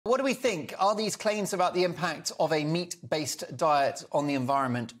what do we think? Are these claims about the impact of a meat-based diet on the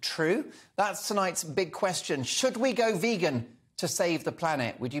environment true? That's tonight's big question. Should we go vegan to save the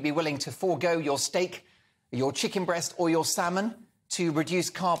planet? Would you be willing to forego your steak, your chicken breast or your salmon to reduce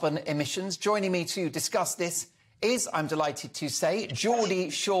carbon emissions? Joining me to discuss this is, I'm delighted to say, Geordie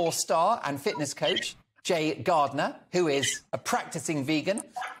Shore star and fitness coach Jay Gardner, who is a practising vegan.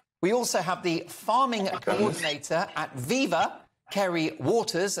 We also have the farming coordinator at Viva, Kerry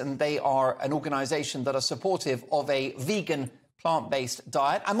Waters, and they are an organisation that are supportive of a vegan plant-based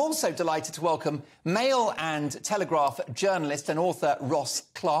diet. I'm also delighted to welcome Mail and Telegraph journalist and author Ross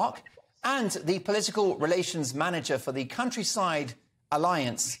Clark and the political relations manager for the Countryside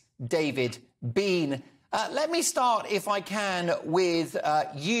Alliance, David Bean. Let me start, if I can, with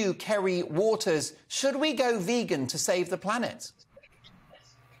you, Kerry Waters. Should we go vegan to save the planet?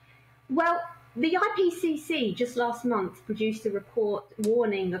 Well, the IPCC just last month produced a report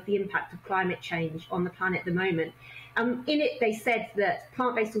warning of the impact of climate change on the planet at the moment. In it, they said that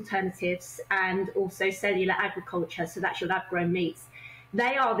plant-based alternatives and also cellular agriculture, so that's your lab-grown meats,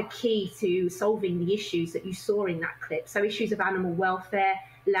 they are the key to solving the issues that you saw in that clip. So issues of animal welfare,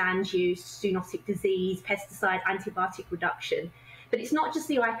 land use, zoonotic disease, pesticide, antibiotic reduction. But it's not just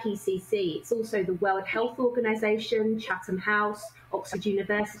the IPCC, it's also the World Health Organization, Chatham House, Oxford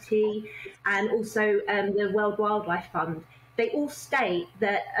University, and also the World Wildlife Fund. They all state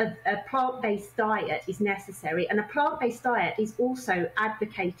that a plant-based diet is necessary, and a plant-based diet is also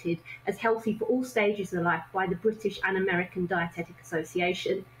advocated as healthy for all stages of life by the British and American Dietetic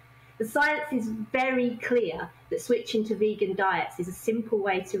Association. The science is very clear that switching to vegan diets is a simple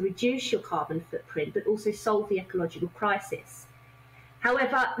way to reduce your carbon footprint, but also solve the ecological crisis.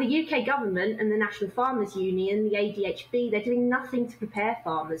 However, the UK government and the National Farmers Union, the ADHB, they're doing nothing to prepare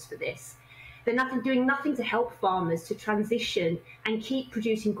farmers for this. They're doing nothing to help farmers to transition and keep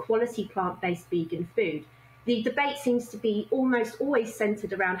producing quality plant-based vegan food. The debate seems to be almost always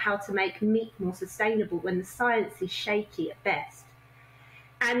centred around how to make meat more sustainable when the science is shaky at best.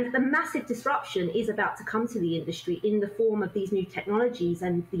 And the massive disruption is about to come to the industry in the form of these new technologies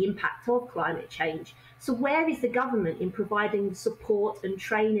and the impact of climate change. So where is the government in providing the support and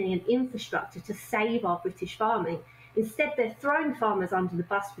training and infrastructure to save our British farming? Instead, they're throwing farmers under the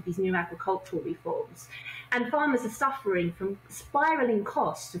bus with these new agricultural reforms. And farmers are suffering from spiralling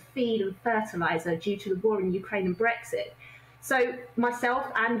costs of feed and fertiliser due to the war in Ukraine and Brexit. So myself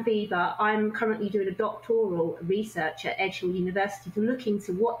and Viva, I'm currently doing a doctoral research at Edge Hill University to look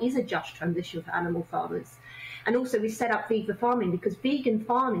into what is a just transition for animal farmers. And also we've set up Viva Farming because vegan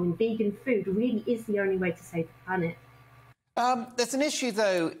farming and vegan food really is the only way to save the planet. There's an issue,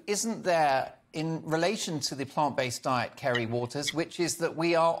 though, isn't there, in relation to the plant-based diet, Kerry Waters, which is that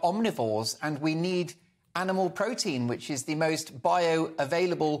we are omnivores and we need animal protein, which is the most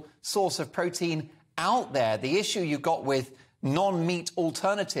bioavailable source of protein out there. The issue you've got with non-meat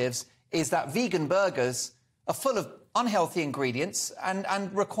alternatives is that vegan burgers are full of unhealthy ingredients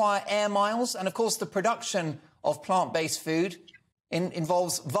and require air miles. And, of course, the production of plant-based food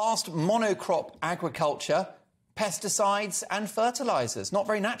involves vast monocrop agriculture, pesticides and fertilisers. Not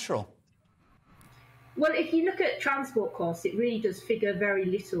very natural. Well, if you look at transport costs, it really does figure very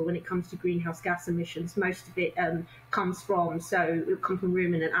little when it comes to greenhouse gas emissions. Most of it comes from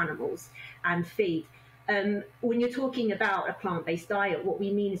ruminant animals and feed. When you're talking about a plant-based diet, what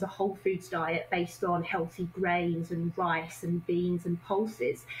we mean is a whole foods diet based on healthy grains and rice and beans and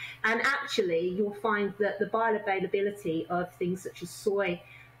pulses. And actually, you'll find that the bioavailability of things such as soy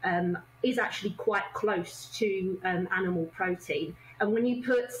is actually quite close to animal protein. And when you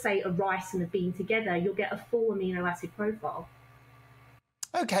put, say, a rice and a bean together, you'll get a full amino acid profile.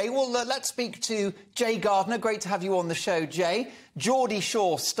 OK, well, let's speak to Jay Gardner. Great to have you on the show, Jay. Geordie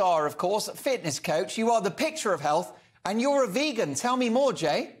Shore star, of course, fitness coach. You are the picture of health and you're a vegan. Tell me more,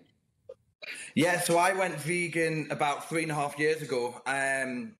 Jay. Yeah, so I went vegan about 3.5 years ago.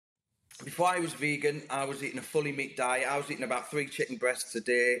 Before I was vegan, I was eating a fully meat diet. I was eating about 3 chicken breasts a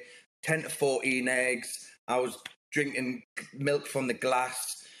day, 10 to 14 eggs. I was drinking milk from the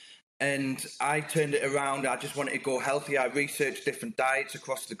glass. And I turned it around. I just wanted to go healthy. I researched different diets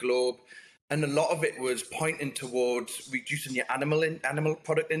across the globe. And a lot of it was pointing towards reducing your animal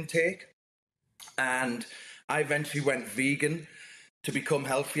product intake. And I eventually went vegan to become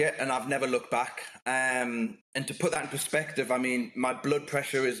healthier, and I've never looked back. And to put that in perspective, I mean, my blood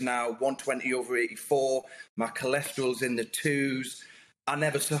pressure is now 120/84. My cholesterol's in the 2s. I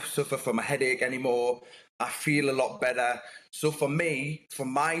never suffer from a headache anymore. I feel a lot better. So for me, for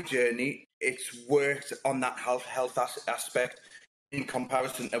my journey, it's worked on that health aspect in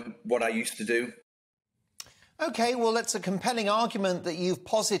comparison to what I used to do. OK, well, it's a compelling argument that you've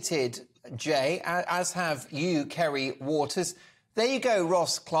posited, Jay, as have you, Kerry Waters. There you go,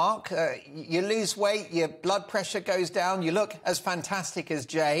 Ross Clark. You lose weight, your blood pressure goes down, you look as fantastic as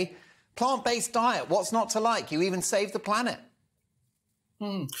Jay. Plant-based diet, what's not to like? You even saved the planet.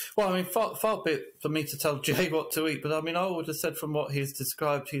 Well, I mean, far be it for me to tell Jay what to eat, but I mean, I would have said from what he's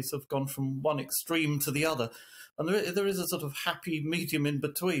described, he's sort of gone from one extreme to the other. And there is a sort of happy medium in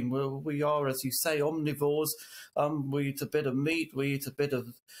between where we are, as you say, omnivores. We eat a bit of meat, we eat a bit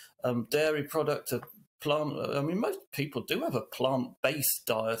of dairy product, plant. I mean, most people do have a plant-based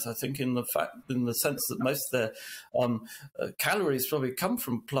diet. I think in the sense that most of their calories probably come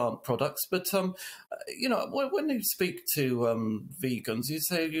from plant products. But you know, when you speak to vegans, you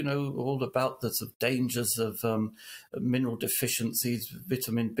say, you know, all about the sort of dangers of mineral deficiencies,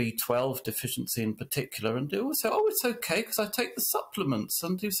 vitamin B12 deficiency in particular, and they always say, oh, it's okay because I take the supplements.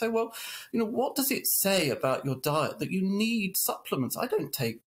 And you say, well, you know, what does it say about your diet that you need supplements? I don't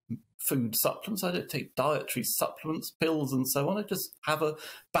take food supplements, I don't take dietary supplements, pills and so on. I just have a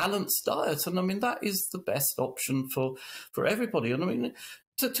balanced diet, and I mean that is the best option for everybody. And I mean,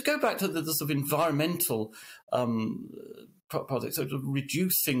 to go back to the sort of environmental project, sort of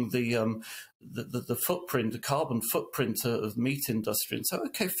reducing the footprint, the carbon footprint of meat industry, and so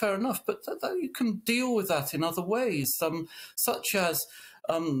okay, fair enough, but you can deal with that in other ways, such as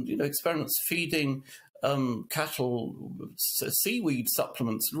you know, experiments feeding cattle seaweed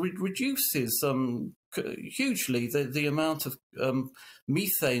supplements reduces hugely the amount of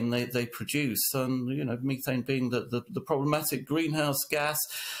methane they produce, and you know, methane being the problematic greenhouse gas.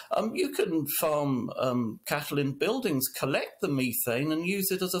 You can farm cattle in buildings, collect the methane and use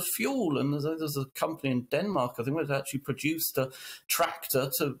it as a fuel. And there's a company in Denmark, I think, that actually produced a tractor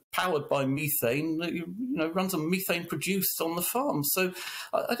powered by methane that you know runs on methane produced on the farm. So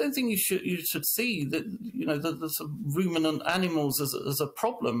I don't think you should see that, you know, the sort of ruminant animals as a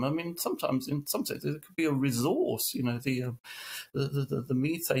problem. I mean, sometimes in some sense it could be a resource. You know, the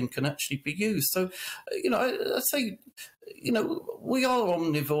methane can actually be used. So, you know, I say, you know, we are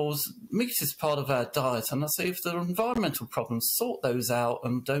omnivores. Meat is part of our diet, and I say if there are environmental problems, sort those out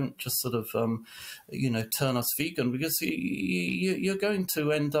and don't just sort of, you know, turn us vegan, because you're going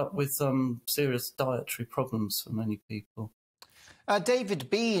to end up with serious dietary problems for many people.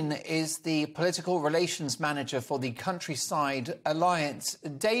 David Bean is the political relations manager for the Countryside Alliance.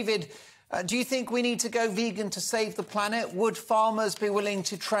 David, do you think we need to go vegan to save the planet? Would farmers be willing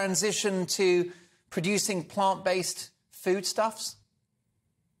to transition to producing plant-based foodstuffs?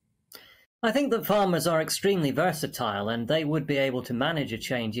 I think that farmers are extremely versatile and they would be able to manage a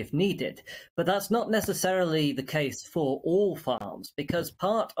change if needed. But that's not necessarily the case for all farms, because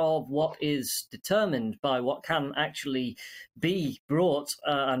part of what is determined by what can actually be brought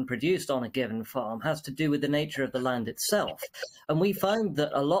and produced on a given farm has to do with the nature of the land itself. And we find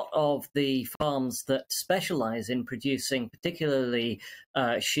that a lot of the farms that specialize in producing particularly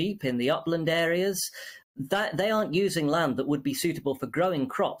sheep in the upland areas, that they aren't using land that would be suitable for growing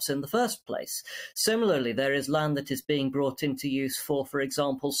crops in the first place. Similarly, there is land that is being brought into use for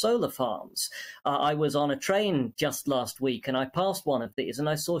example, solar farms. I was on a train just last week and I passed one of these and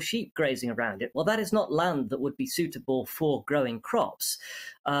I saw sheep grazing around it. Well, that is not land that would be suitable for growing crops.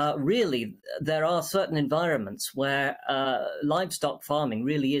 Really, there are certain environments where livestock farming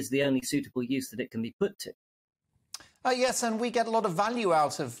really is the only suitable use that it can be put to. Yes, and we get a lot of value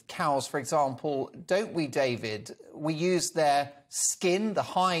out of cows, for example, don't we, David? We use their skin, the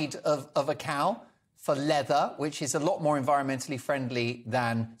hide of a cow, for leather, which is a lot more environmentally friendly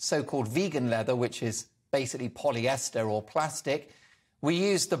than so-called vegan leather, which is basically polyester or plastic. We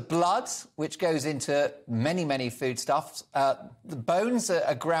use the blood, which goes into many, many foodstuffs. The bones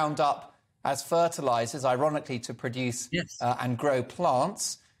are ground up as fertilizers, ironically, to produce and grow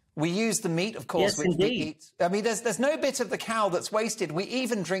plants. We use the meat, of course, which we eat. I mean, there's no bit of the cow that's wasted. We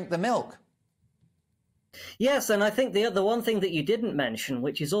even drink the milk. Yes, and I think the one thing that you didn't mention,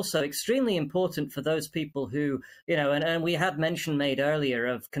 which is also extremely important for those people who, you know, and we had mention made earlier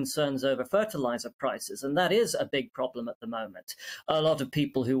of concerns over fertilizer prices, and that is a big problem at the moment. A lot of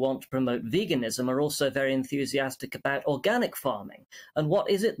people who want to promote veganism are also very enthusiastic about organic farming. And what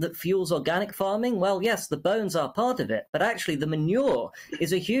is it that fuels organic farming? Well, yes, the bones are part of it, but actually the manure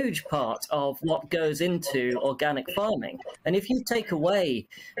is a huge part of what goes into organic farming. And if you take away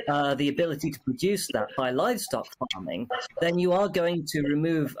the ability to produce that by livestock farming, then you are going to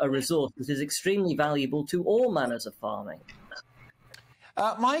remove a resource that is extremely valuable to all manners of farming.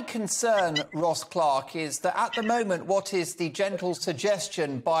 My concern, Ross Clark, is that at the moment, what is the gentle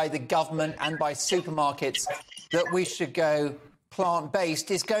suggestion by the government and by supermarkets that we should go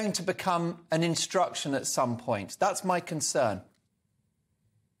plant-based is going to become an instruction at some point. That's my concern.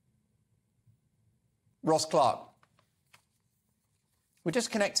 Ross Clark. We're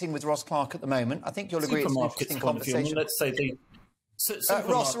just connecting with Ross Clark at the moment. I think you'll agree it's an interesting conversation. Let's say the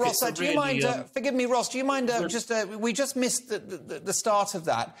Ross, do you mind? Forgive me, Ross. Do you mind? We just missed the start of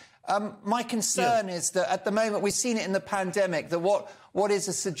that. My concern is that at the moment we've seen it in the pandemic that what is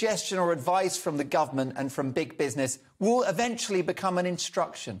a suggestion or advice from the government and from big business will eventually become an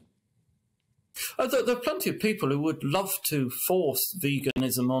instruction. There are plenty of people who would love to force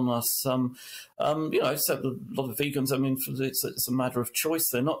veganism on us. Except a lot of vegans, I mean, it's a matter of choice.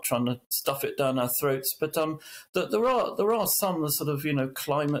 They're not trying to stuff it down our throats. But there are some sort of,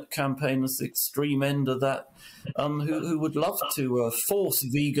 climate campaigners, the extreme end of that, who would love to force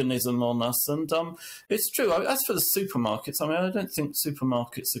veganism on us. And it's true. As for the supermarkets, I mean, I don't think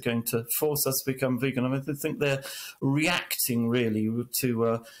supermarkets are going to force us to become vegan. I mean, I think they're reacting really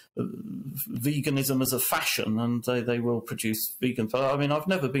to veganism as a fashion, and they will produce vegan. But I mean, I've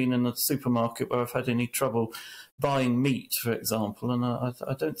never been in a supermarket where I've had any trouble buying meat, for example, and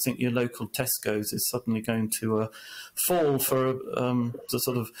I don't think your local Tesco's is suddenly going to fall for the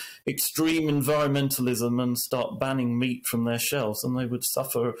sort of extreme environmentalism and start banning meat from their shelves, and they would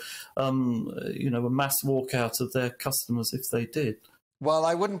suffer, a mass walkout of their customers if they did. Well,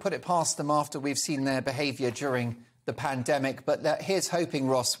 I wouldn't put it past them after we've seen their behaviour during the pandemic, but here's hoping,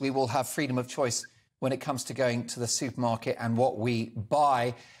 Ross, we will have freedom of choice when it comes to going to the supermarket and what we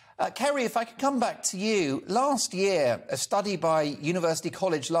buy. Kerry, if I could come back to you. Last year, a study by University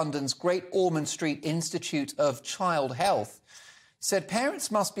College London's Great Ormond Street Institute of Child Health said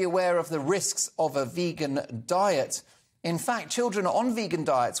parents must be aware of the risks of a vegan diet. In fact, children on vegan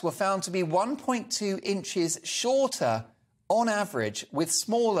diets were found to be 1.2 inches shorter on average, with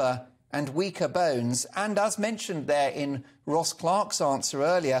smaller and weaker bones. And as mentioned there in Ross Clark's answer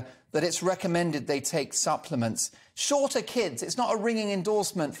earlier, that it's recommended they take supplements. Shorter kids, it's not a ringing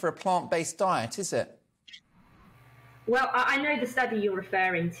endorsement for a plant-based diet, is it? Well, I know the study you're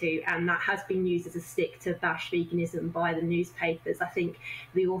referring to, and that has been used as a stick to bash veganism by the newspapers. I think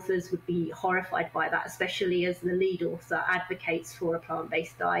the authors would be horrified by that, especially as the lead author advocates for a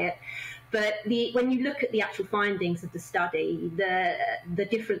plant-based diet. But when you look at the actual findings of the study, the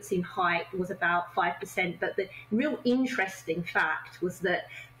difference in height was about 5%. But the real interesting fact was that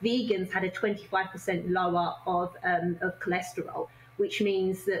vegans had a 25% lower of cholesterol, which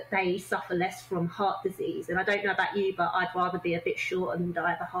means that they suffer less from heart disease. And I don't know about you, but I'd rather be a bit shorter than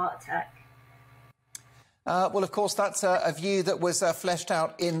die of a heart attack. Well, of course, that's a view that was fleshed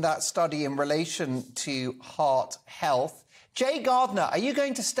out in that study in relation to heart health. Jay Gardner, are you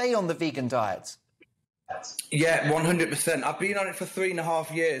going to stay on the vegan diet? Yeah, 100%. I've been on it for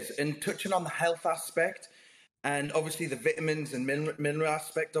 3.5 years, and touching on the health aspect and obviously the vitamins and mineral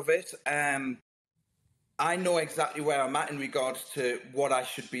aspect of it, I know exactly where I'm at in regards to what I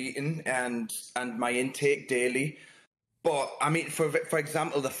should be eating and my intake daily. But I mean, for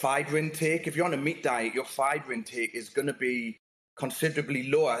example, the fibre intake, if you're on a meat diet, your fibre intake is going to be considerably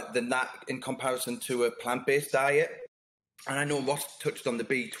lower than that in comparison to a plant-based diet. And I know Ross touched on the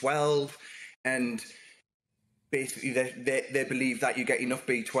B12, and basically they believe that you get enough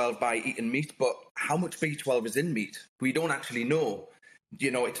B12 by eating meat, but how much B12 is in meat? We don't actually know.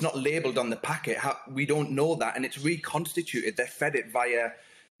 It's not labelled on the packet. We don't know that, and it's reconstituted. They're fed it via,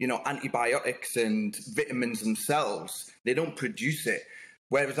 antibiotics and vitamins themselves. They don't produce it,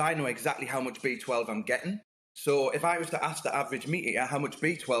 whereas I know exactly how much B12 I'm getting. So if I was to ask the average meat eater how much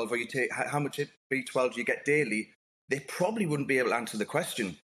B12 how much B12 do you get daily, they probably wouldn't be able to answer the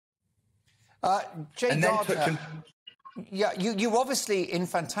question. Jay Gardner, you're obviously in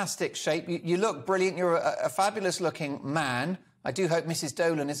fantastic shape. You look brilliant. You're a fabulous-looking man. I do hope Mrs.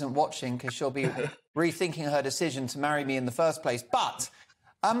 Dolan isn't watching, because she'll be rethinking her decision to marry me in the first place. But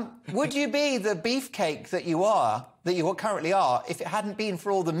would you be the beefcake that you currently are, if it hadn't been for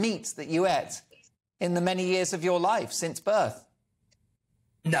all the meat that you ate in the many years of your life since birth?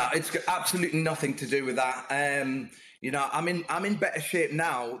 No, it's got absolutely nothing to do with that. I'm in better shape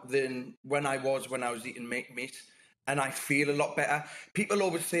now than when I was eating meat, and I feel a lot better. People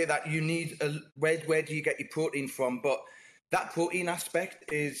always say that you need where do you get your protein from? But that protein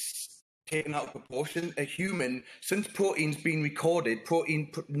aspect is taken out of proportion. A human, since protein's been recorded,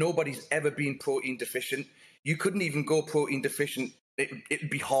 nobody's ever been protein deficient. You couldn't even go protein deficient. It'd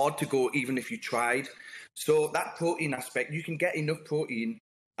be hard to go even if you tried. So that protein aspect, you can get enough protein.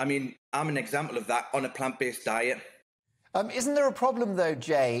 I mean, I'm an example of that on a plant-based diet. Isn't there a problem, though,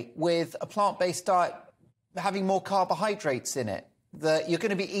 Jay, with a plant-based diet having more carbohydrates in it? That you're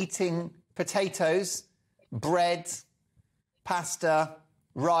going to be eating potatoes, bread, pasta,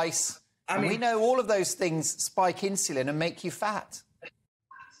 rice. And we know all of those things spike insulin and make you fat.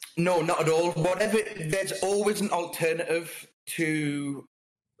 No, not at all. There's always an alternative to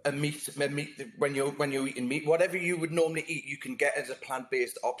a meat when you're eating meat. Whatever you would normally eat, you can get as a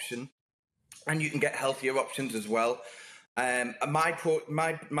plant-based option, and you can get healthier options as well.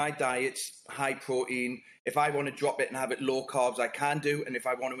 My diet's high protein. If I want to drop it and have it low carbs, I can do, and if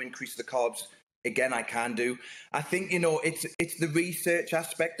I want to increase the carbs, again, I can do. I think, it's the research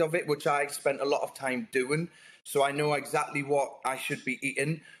aspect of it, which I spent a lot of time doing. So I know exactly what I should be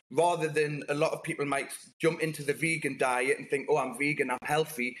eating, rather than a lot of people might jump into the vegan diet and think, oh, I'm vegan, I'm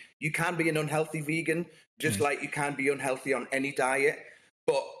healthy. You can be an unhealthy vegan, just like you can be unhealthy on any diet.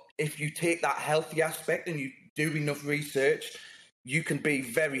 But if you take that healthy aspect and you do enough research, you can be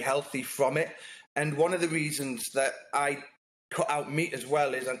very healthy from it. And one of the reasons that I cut out meat as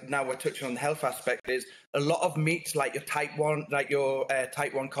well is, and now we're touching on the health aspect, is a lot of meats like your type 1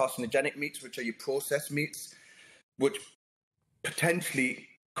 carcinogenic meats, which are your processed meats, which potentially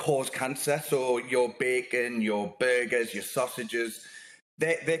cause cancer. So your bacon, your burgers, your sausages,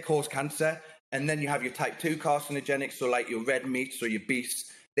 they cause cancer. And then you have your type 2 carcinogenics, so like your red meats or your beefs,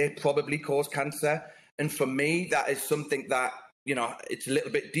 they probably cause cancer. And for me, that is something that, it's a little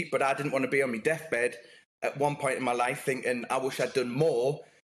bit deep, but I didn't want to be on my deathbed at one point in my life thinking I wish I'd done more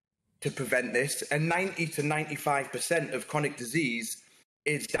to prevent this. And 90 to 95% of chronic disease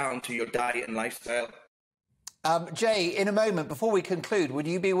is down to your diet and lifestyle. Jay, in a moment, before we conclude, would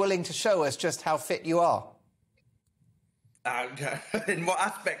you be willing to show us just how fit you are? In what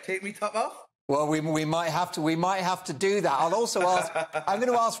aspect? Take me top off? Well, we might have to do that. I'll also ask. I'm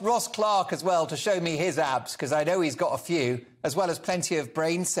going to ask Ross Clark as well to show me his abs, because I know he's got a few, as well as plenty of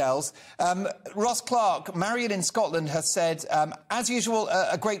brain cells. Ross Clark, Marion in Scotland, has said, as usual,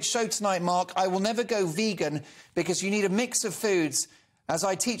 a great show tonight, Mark. I will never go vegan because you need a mix of foods. As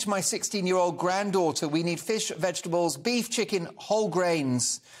I teach my 16-year-old granddaughter, we need fish, vegetables, beef, chicken, whole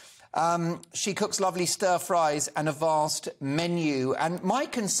grains. She cooks lovely stir fries and a vast menu. And my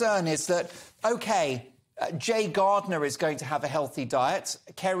concern is that, OK, Jay Gardner is going to have a healthy diet.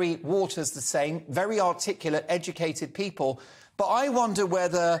 Kerry Waters the same. Very articulate, educated people. But I wonder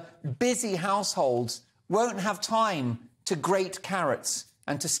whether busy households won't have time to grate carrots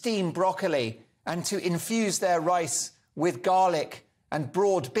and to steam broccoli and to infuse their rice with garlic and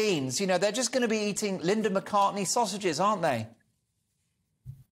broad beans. They're just going to be eating Linda McCartney sausages, aren't they?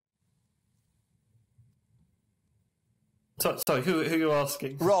 Sorry, who are you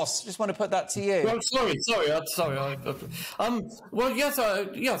asking? Ross, just want to put that to you. Well, sorry. Well,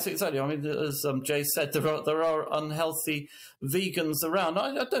 yes, exactly. I mean, as Jay said, there are unhealthy vegans around.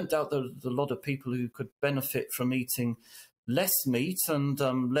 I don't doubt there's a lot of people who could benefit from eating less meat and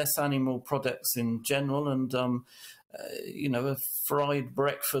less animal products in general, and a fried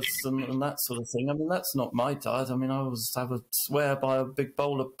breakfast and that sort of thing. I mean, that's not my diet. I mean, I would swear by a big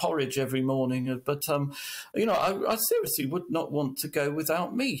bowl of porridge every morning. But, I seriously would not want to go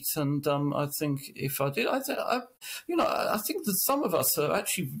without meat. And I think if I did, I think that some of us are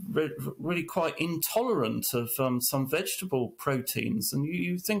actually really quite intolerant of some vegetable proteins. And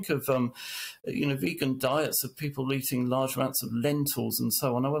you think of, vegan diets of people eating large amounts of lentils and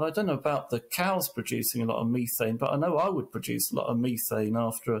so on. Well, I don't know about the cows producing a lot of methane, but I know I would produce a lot of methane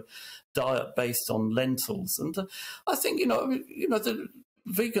after a diet based on lentils. And I think, the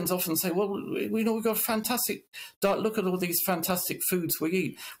vegans often say, well, we've got a fantastic diet. Look at all these fantastic foods we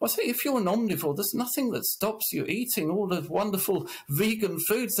eat. Well, I say, if you're an omnivore, there's nothing that stops you eating all the wonderful vegan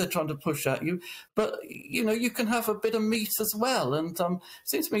foods they're trying to push at you. But, you can have a bit of meat as well. And it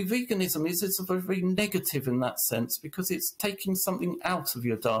seems to me veganism is very negative in that sense, because it's taking something out of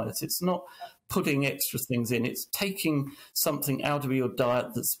your diet. It's not putting extra things in. It's taking something out of your diet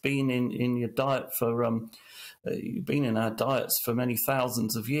that's been in your diet for been in our diets for many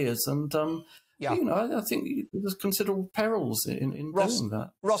thousands of years, and I think there's considerable perils in doing that.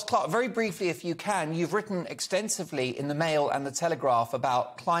 Ross Clark, very briefly, if you can, you've written extensively in the Mail and the Telegraph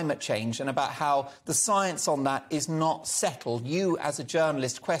about climate change and about how the science on that is not settled. You, as a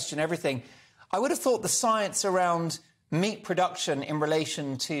journalist, question everything. I would have thought the science around meat production in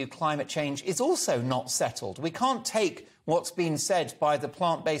relation to climate change is also not settled. We can't take what's been said by the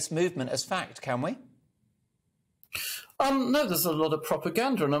plant-based movement as fact, can we? No, there's a lot of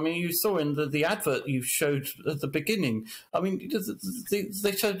propaganda. And I mean, you saw in the advert you showed at the beginning, I mean,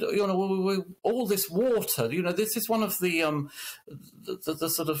 they showed, all this water, this is one of the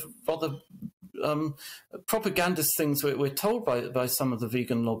sort of rather propagandist things we're told by some of the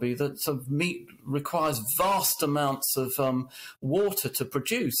vegan lobby, that sort of meat requires vast amounts of water to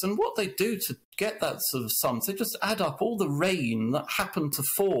produce. And what they do to get that sort of sum, they just add up all the rain that happened to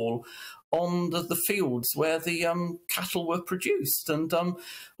fall on the fields where the cattle were produced. And,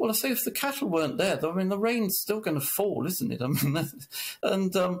 well, I say if the cattle weren't there, I mean, the rain's still going to fall, isn't it? I mean,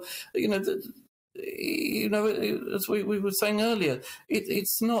 and, as we were saying earlier,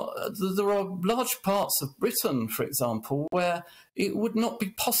 it's not. There are large parts of Britain, for example, where it would not be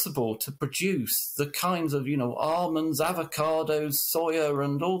possible to produce the kinds of, almonds, avocados, soya,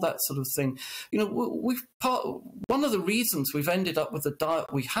 and all that sort of thing. One of the reasons we've ended up with the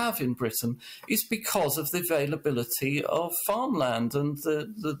diet we have in Britain is because of the availability of farmland and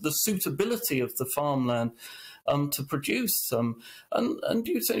the suitability of the farmland to produce and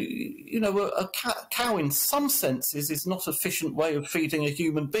you say, a cow in some senses is not an efficient way of feeding a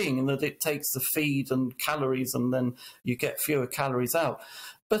human being, in that it takes the feed and calories and then you get fewer calories out.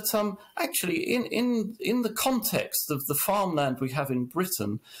 But actually, in the context of the farmland we have in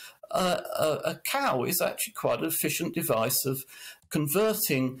Britain, a cow is actually quite an efficient device of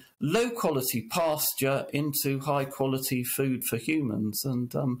converting low-quality pasture into high-quality food for humans.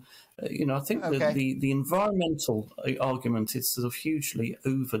 And, I think that the environmental argument is sort of hugely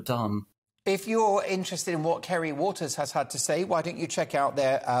overdone. If you're interested in what Kerry Waters has had to say, why don't you check out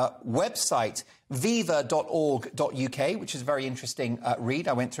their website, viva.org.uk, which is a very interesting read.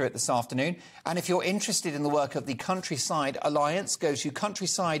 I went through it this afternoon. And if you're interested in the work of the Countryside Alliance, go to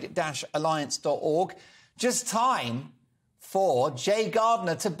countryside-alliance.org. Just time for Jay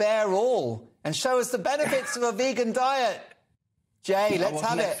Gardner to bear all and show us the benefits of a vegan diet. Jay, let's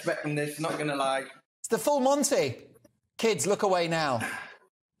have it. I wasn't expecting this, not going to lie. It's the full Monty. Kids, look away now.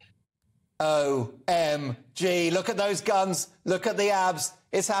 OMG, look at those guns. Look at the abs.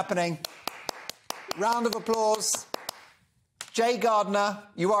 It's happening. Round of applause. Jay Gardner,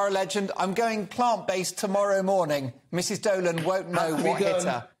 you are a legend. I'm going plant-based tomorrow morning. Mrs. Dolan won't know what hit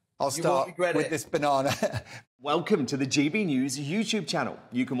her. I'll start with this banana. Welcome to the GB News YouTube channel.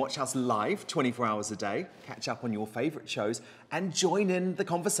 You can watch us live 24 hours a day, catch up on your favourite shows, and join in the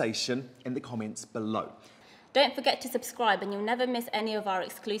conversation in the comments below. Don't forget to subscribe and you'll never miss any of our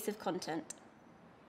exclusive content.